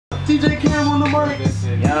DJ Cam on the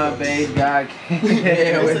mic. Yeah, babe, God.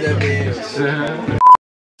 Yeah, with that bitch.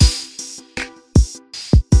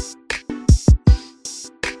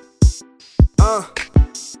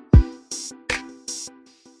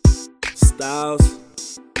 Styles.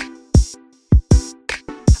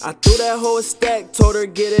 I threw that whole stack, told her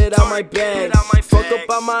get it out my bag. Fuck up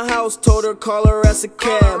out my house, told her call her ass a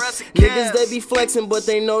cab. Niggas they be flexing, but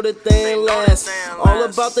they know that they ain't last. All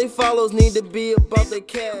about they follows, need to be about their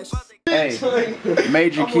cash. Hey,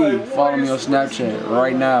 Major Key, follow me on Snapchat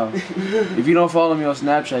right now. If you don't follow me on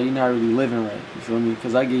Snapchat, you're not really living right. You feel me?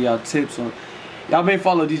 Cause I give y'all tips on. Y'all been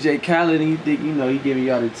following DJ Khaled and he think he giving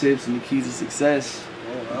y'all the tips and the keys to success.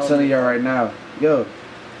 I'm telling y'all right now, yo.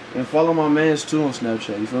 And follow my mans too on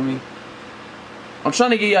Snapchat, you feel me? I'm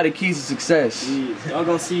trying to get y'all the keys to success. Y'all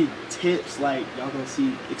gonna see tips, like, y'all gonna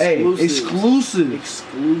see exclusives. Hey,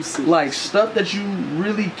 exclusive. Like, stuff that you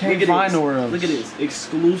really can't find nowhere else. Look at this.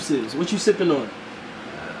 Exclusives. What you sipping on?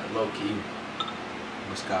 Low key.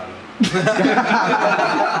 Moscato.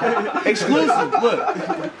 Exclusive.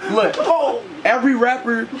 Look. Oh. Every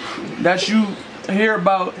rapper that you hear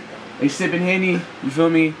about, they sipping Henny, you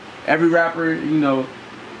feel me? Every rapper,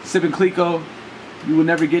 sipping Clico, you will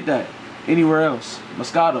never get that anywhere else.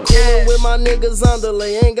 Moscato. Coolin' with my niggas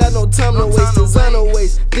underlay, ain't got no time to waste. Designer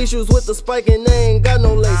waste. These shoes with the spike and they ain't got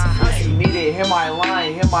no lace. You need it, hit my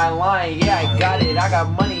line, yeah, I got it. I got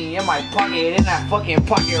money in my pocket, in that fucking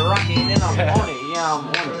pocket rocket, and I'm on it, yeah,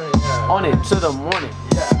 I'm on it to the morning.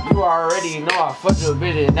 You already know I fucked your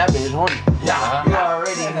bitch and that bitch horny. You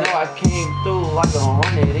already know I came through like a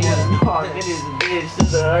hornet. You know I get this bitch to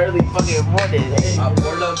the early fucking morning. I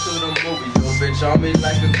pull up to the movies, yo bitch on me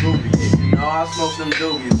like a groupie. You know I smoke them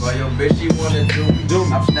doobies, but yo bitch she wanna do me.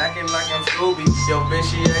 I'm snacking like I'm Scooby, yo bitch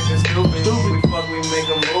she acting stupid. We fuck, we make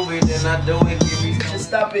a movie, then I do it, give me. Just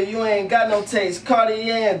stop it, you ain't got no taste.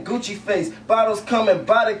 Cartier and Gucci face, bottles coming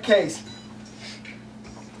by the case.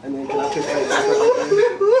 And then can I pick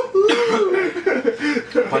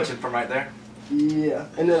that? Punch it from right there? Yeah.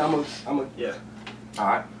 And then I'm a yeah.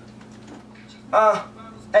 Alright.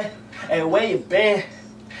 Hey, where you been?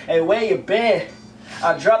 Hey, where you been?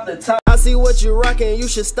 I dropped the top. I see what you rockin', you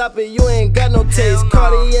should stop it, you ain't got no taste.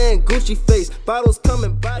 Cartier and Gucci face, bottles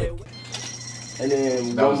coming by the way. And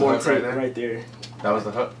then one more tape right there. That was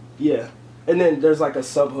the hook? Yeah. And then there's like a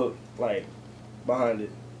sub hook, like, behind it.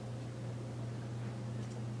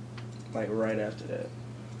 Like right after that.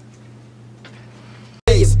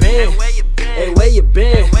 Where you been? Hey, where you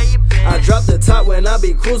been? I dropped the top when I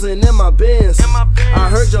be cruising in my Benz. I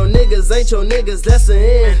heard your niggas ain't your niggas, that's the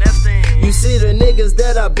end. You see the niggas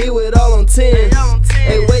that I be with all on 10.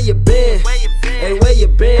 Hey, where you been? Hey, where you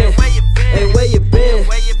been? Hey, where you been?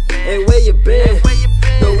 Hey, where you been?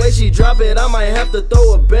 The way she drop it, I might have to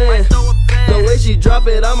throw a band. The way she drop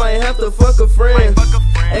it, I might have to fuck a friend.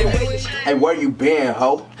 Hey, where you been,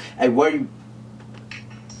 ho? Hey, where you...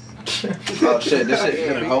 Oh shit, this shit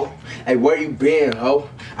finna, ho. Hey, where you been, ho?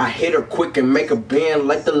 I hit her quick and make her bend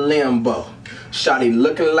like the Lambo. Shawty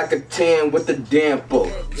looking like a 10 with the dimple.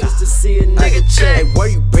 Just to see a nigga check. Hey, where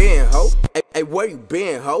you been, ho? Hey, where you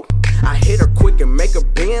been, ho? I hit her quick and make her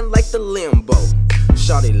bend like the Lambo.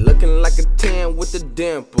 Shawty looking like a 10 with the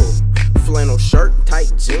dimple. Flannel shirt,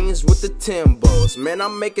 tight jeans with the Timbos. Man, I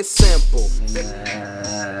make it simple.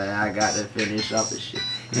 I got to finish off the shit.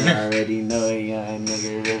 You already know a young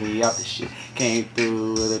nigga really out the shit. Came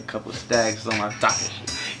through with a couple stacks on my talking shit.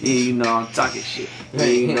 Yeah, you know I'm talking shit. Yeah,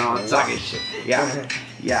 you know I'm talking shit. Yeah.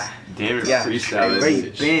 Damn it, yeah. freestyle. Hey, where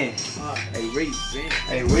you been? Hey, where you been?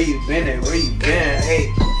 Hey, where you been? Hey, where you been?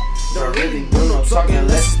 Hey, don't really do no talking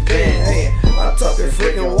unless it's been. Hey, I'm talking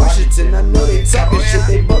freaking Washington. I know they talking shit.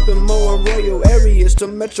 They bumping more in royal areas to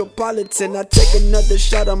metropolitan. I take another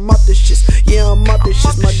shot, I'm off the shits. Yeah, I'm off the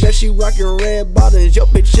shits. My dad, she rockin' red bottoms. Yo,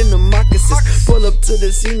 bitch in the moccasins. Pull up to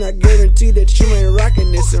the scene, I guarantee that you ain't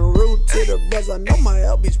rockin' this. And rude to the buzz, I know my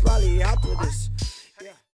LB's probably out for this.